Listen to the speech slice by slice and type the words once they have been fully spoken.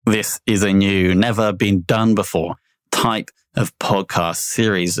This is a new, never been done before type of podcast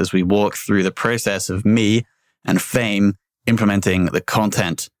series as we walk through the process of me and Fame implementing the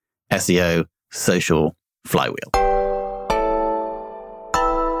content SEO social flywheel.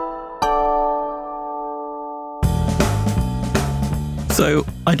 So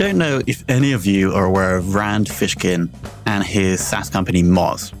I don't know if any of you are aware of Rand Fishkin and his SaaS company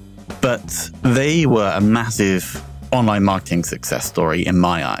Moz, but they were a massive online marketing success story in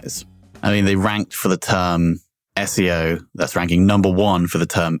my eyes. I mean, they ranked for the term SEO, that's ranking number one for the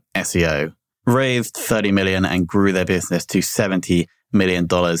term SEO, raised $30 million and grew their business to $70 million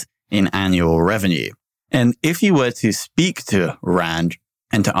in annual revenue. And if you were to speak to Rand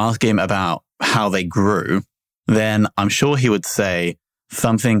and to ask him about how they grew, then I'm sure he would say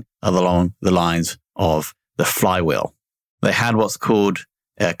something along the lines of the flywheel. They had what's called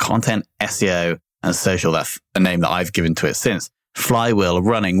content SEO and social. That's a name that I've given to it since. Flywheel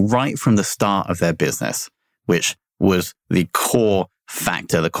running right from the start of their business, which was the core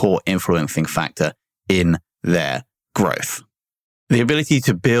factor, the core influencing factor in their growth. The ability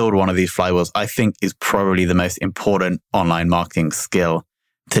to build one of these flywheels, I think, is probably the most important online marketing skill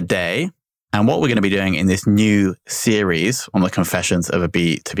today. And what we're going to be doing in this new series on the Confessions of a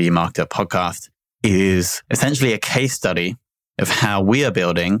B2B Marketer podcast is essentially a case study of how we are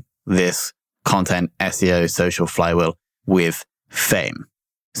building this content SEO social flywheel with Fame.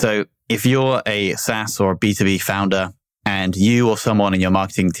 So if you're a SaaS or a B2B founder and you or someone in your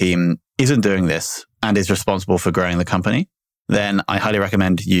marketing team isn't doing this and is responsible for growing the company, then I highly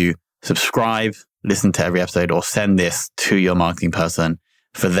recommend you subscribe, listen to every episode, or send this to your marketing person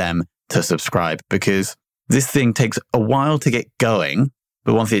for them to subscribe, because this thing takes a while to get going.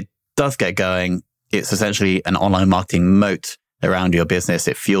 But once it does get going, it's essentially an online marketing moat around your business.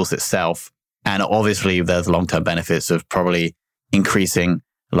 It fuels itself. And obviously, there's long-term benefits of probably increasing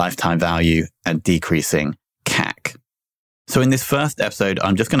lifetime value and decreasing CAC. So in this first episode,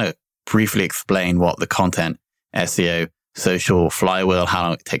 I'm just going to briefly explain what the content SEO social flywheel, how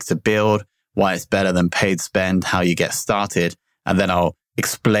long it takes to build, why it's better than paid spend, how you get started, and then I'll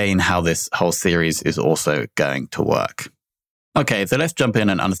explain how this whole series is also going to work. Okay, so let's jump in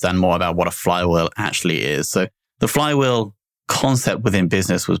and understand more about what a flywheel actually is. So the flywheel concept within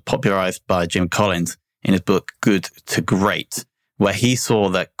business was popularized by Jim Collins in his book, Good to Great, where he saw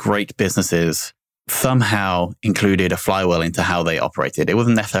that great businesses somehow included a flywheel into how they operated. It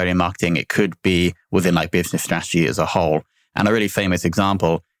wasn't necessarily in marketing. It could be within like business strategy as a whole. And a really famous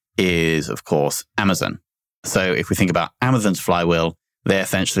example is, of course, Amazon. So if we think about Amazon's flywheel, they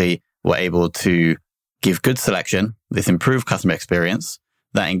essentially were able to give good selection, this improved customer experience,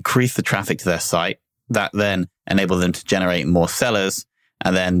 that increased the traffic to their site, that then enabled them to generate more sellers.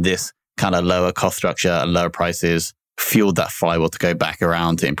 And then this kind of lower cost structure and lower prices fueled that flywheel to go back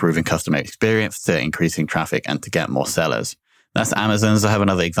around to improving customer experience, to increasing traffic, and to get more sellers. That's Amazon's. I have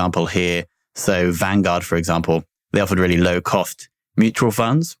another example here. So Vanguard, for example, they offered really low cost mutual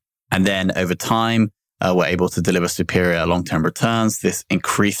funds. And then over time, were able to deliver superior long-term returns. This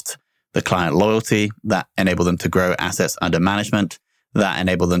increased the client loyalty, that enabled them to grow assets under management, that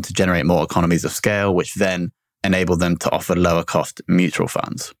enabled them to generate more economies of scale, which then enabled them to offer lower cost mutual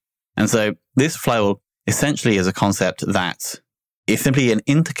funds. And so this flywheel essentially is a concept that is simply an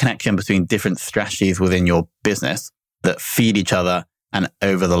interconnection between different strategies within your business that feed each other and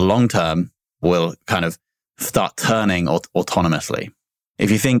over the long term will kind of start turning autonomously.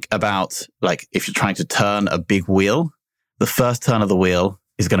 If you think about, like, if you're trying to turn a big wheel, the first turn of the wheel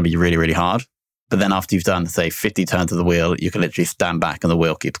is going to be really, really hard. But then after you've done, say, 50 turns of the wheel, you can literally stand back and the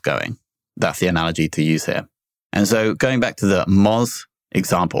wheel keeps going. That's the analogy to use here. And so going back to the Moz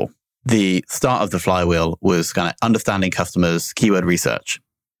example, the start of the flywheel was kind of understanding customers, keyword research.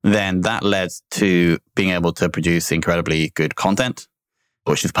 Then that led to being able to produce incredibly good content,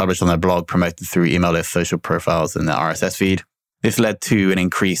 which is published on their blog, promoted through email lists, social profiles, and their RSS feed. This led to an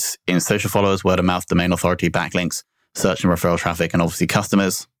increase in social followers, word of mouth, domain authority, backlinks, search and referral traffic, and obviously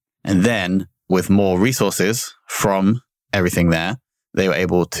customers. And then with more resources from everything there, they were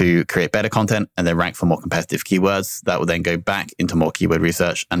able to create better content and then rank for more competitive keywords. That would then go back into more keyword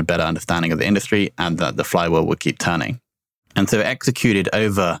research and a better understanding of the industry, and that the flywheel would keep turning. And so executed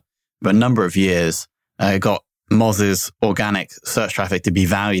over a number of years, got Moz's organic search traffic to be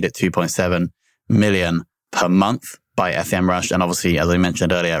valued at 2.7 million per month by SEMrush. And obviously, as I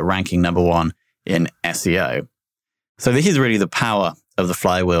mentioned earlier, ranking number one in SEO. So this is really the power of the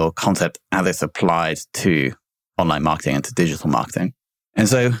flywheel concept as it's applied to online marketing and to digital marketing. And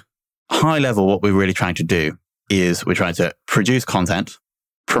so high level, what we're really trying to do is we're trying to produce content,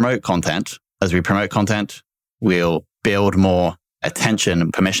 promote content. As we promote content, we'll build more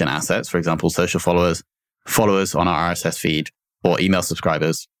attention permission assets, for example, social followers on our RSS feed, or email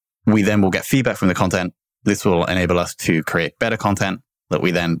subscribers. We then will get feedback from the content. This will enable us to create better content that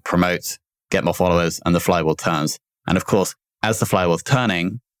we then promote, get more followers, and the flywheel turns. And of course, as the flywheel's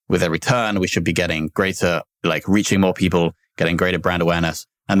turning, with every turn, we should be getting greater, like reaching more people, getting greater brand awareness,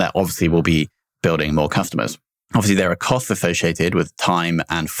 and that obviously will be building more customers. Obviously, there are costs associated with time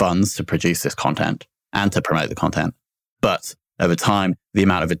and funds to produce this content and to promote the content. But over time, the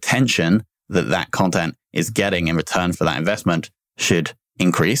amount of attention that content is getting in return for that investment should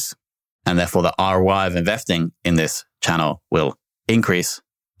increase. And therefore, the ROI of investing in this channel will increase,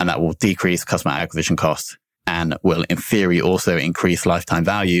 and that will decrease customer acquisition costs and will, in theory, also increase lifetime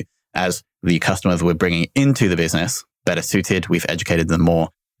value as the customers we're bringing into the business better suited. We've educated them more,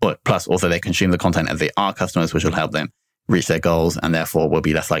 but plus also they consume the content as they are customers, which will help them reach their goals and therefore will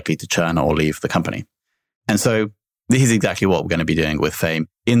be less likely to churn or leave the company. And so this is exactly what we're going to be doing with Fame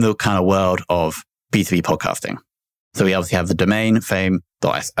in the kind of world of B2B podcasting. So we obviously have the domain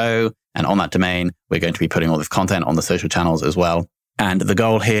fame.so, and on that domain, we're going to be putting all this content on the social channels as well. And the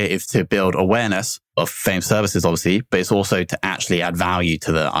goal here is to build awareness of Fame services, obviously, but it's also to actually add value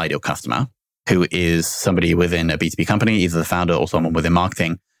to the ideal customer, who is somebody within a B2B company, either the founder or someone within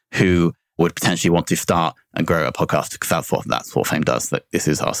marketing, who would potentially want to start and grow a podcast, because that's what Fame does, that this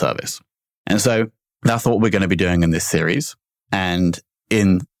is our service. And so that's what we're going to be doing in this series. And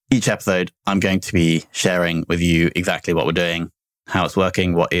in each episode, I'm going to be sharing with you exactly what we're doing, how it's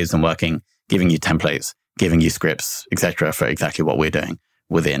working, what isn't working, giving you templates, giving you scripts, etc., for exactly what we're doing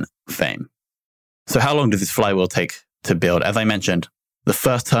within Fame. So how long does this flywheel take to build? As I mentioned, the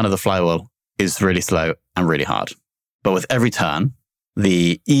first turn of the flywheel is really slow and really hard. But with every turn,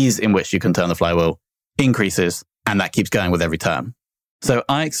 the ease in which you can turn the flywheel increases, and that keeps going with every turn. So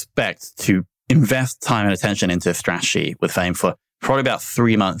I expect to invest time and attention into strategy with Fame for probably about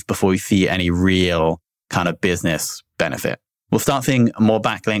 3 months before we see any real kind of business benefit. We'll start seeing more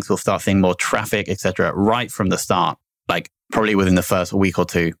backlinks, we'll start seeing more traffic, etc., right from the start, like probably within the first week or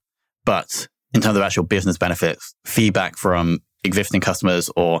two. But in terms of actual business benefits, feedback from existing customers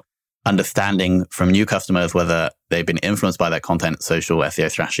or understanding from new customers whether they've been influenced by that content, social,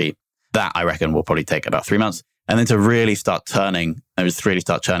 SEO strategy, that I reckon will probably take about 3 months. And then to really start turning and just really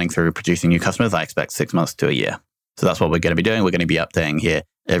start churning through producing new customers, I expect 6 months to a year. So that's what we're going to be doing. We're going to be updating here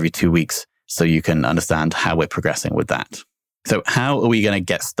every 2 weeks so you can understand how we're progressing with that. So how are we going to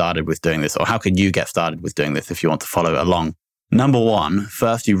get started with doing this? Or how can you get started with doing this if you want to follow along? Number one,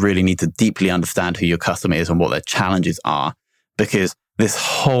 first, you really need to deeply understand who your customer is and what their challenges are, because this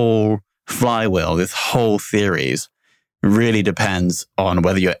whole flywheel, this whole series really depends on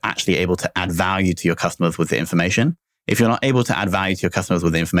whether you're actually able to add value to your customers with the information. If you're not able to add value to your customers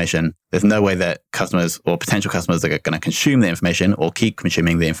with the information, there's no way that customers or potential customers are going to consume the information or keep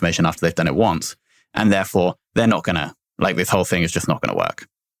consuming the information after they've done it once. And therefore, they're not going to, this whole thing is just not going to work.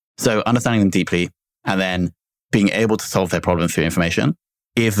 So understanding them deeply and then being able to solve their problems through information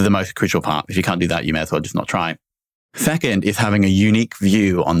is the most crucial part. If you can't do that, you may as well just not try. Second is having a unique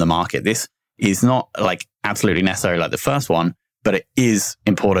view on the market. This is not absolutely necessary like the first one, but it is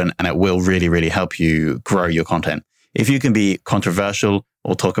important and it will really, really help you grow your content. If you can be controversial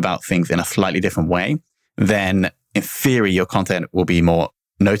or talk about things in a slightly different way, then in theory, your content will be more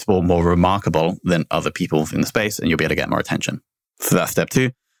notable, more remarkable than other people in the space, and you'll be able to get more attention. So that's step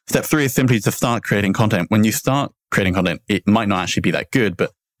 2. Step 3 is simply to start creating content. When you start creating content, it might not actually be that good,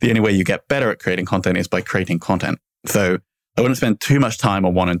 but the only way you get better at creating content is by creating content. So I wouldn't spend too much time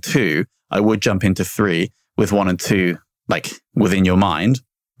on 1 and 2. I would jump into 3 with 1 and 2, within your mind,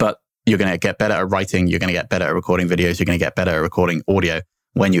 but you're going to get better at writing. You're going to get better at recording videos. You're going to get better at recording audio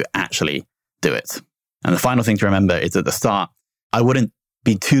when you actually do it. And the final thing to remember is at the start, I wouldn't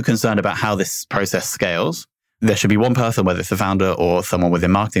be too concerned about how this process scales. There should be one person, whether it's the founder or someone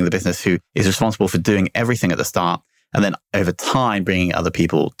within marketing the business, who is responsible for doing everything at the start. And then over time, bringing other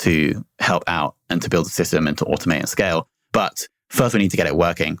people to help out and to build a system and to automate and scale. But first, we need to get it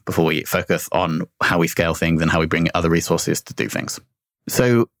working before we focus on how we scale things and how we bring other resources to do things.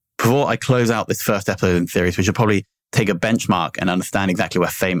 So before I close out this first episode in series, we should probably take a benchmark and understand exactly where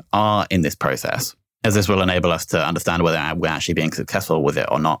Fame are in this process, as this will enable us to understand whether we're actually being successful with it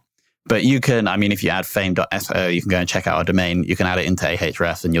or not. But you can, if you add fame.so, you can go and check out our domain. You can add it into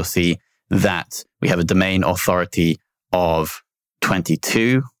Ahrefs and you'll see that we have a domain authority of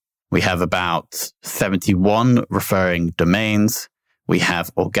 22. We have about 71 referring domains. We have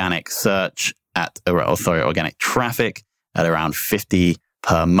organic search organic traffic at around 50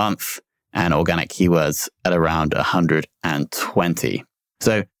 per month and organic keywords at around 120.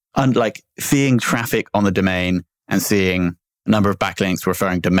 So seeing traffic on the domain and seeing number of backlinks,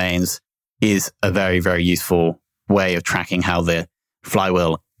 referring domains is a very, very useful way of tracking how the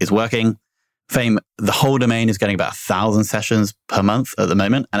flywheel is working. Fame, the whole domain is getting about 1,000 sessions per month at the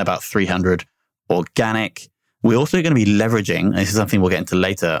moment and about 300 organic. We're also going to be leveraging, and this is something we'll get into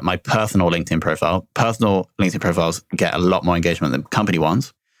later, my personal LinkedIn profile. Personal LinkedIn profiles get a lot more engagement than company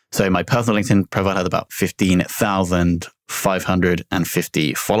ones. So my personal LinkedIn profile has about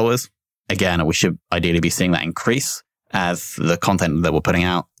 15,550 followers. Again, we should ideally be seeing that increase as the content that we're putting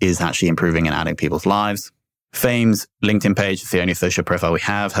out is actually improving and adding people's lives. Fame's LinkedIn page is the only social profile we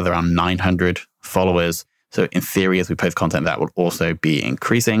have, has around 900 followers. So in theory, as we post content, that will also be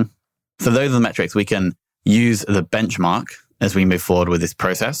increasing. So those are the metrics we can use as a benchmark as we move forward with this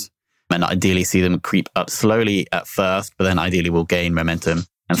process, and ideally see them creep up slowly at first, but then ideally we'll gain momentum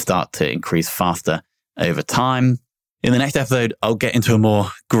and start to increase faster over time. In the next episode, I'll get into a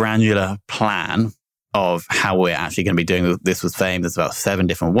more granular plan of how we're actually going to be doing this with Fame. There's about 7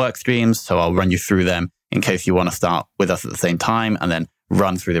 different work streams, so I'll run you through them in case you want to start with us at the same time and then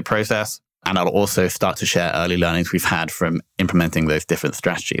run through the process. And I'll also start to share early learnings we've had from implementing those different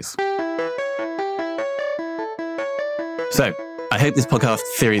strategies. So I hope this podcast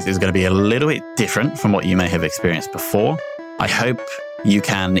series is going to be a little bit different from what you may have experienced before. I hope you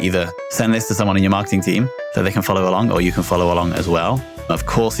can either send this to someone in your marketing team so they can follow along, or you can follow along as well. Of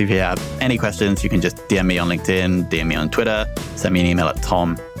course, if you have any questions, you can just DM me on LinkedIn, DM me on Twitter, send me an email at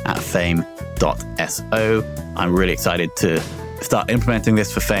tom@fame.so. I'm really excited to start implementing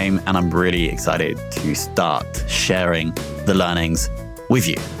this for Fame, and I'm really excited to start sharing the learnings with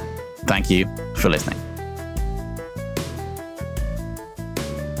you. Thank you for listening.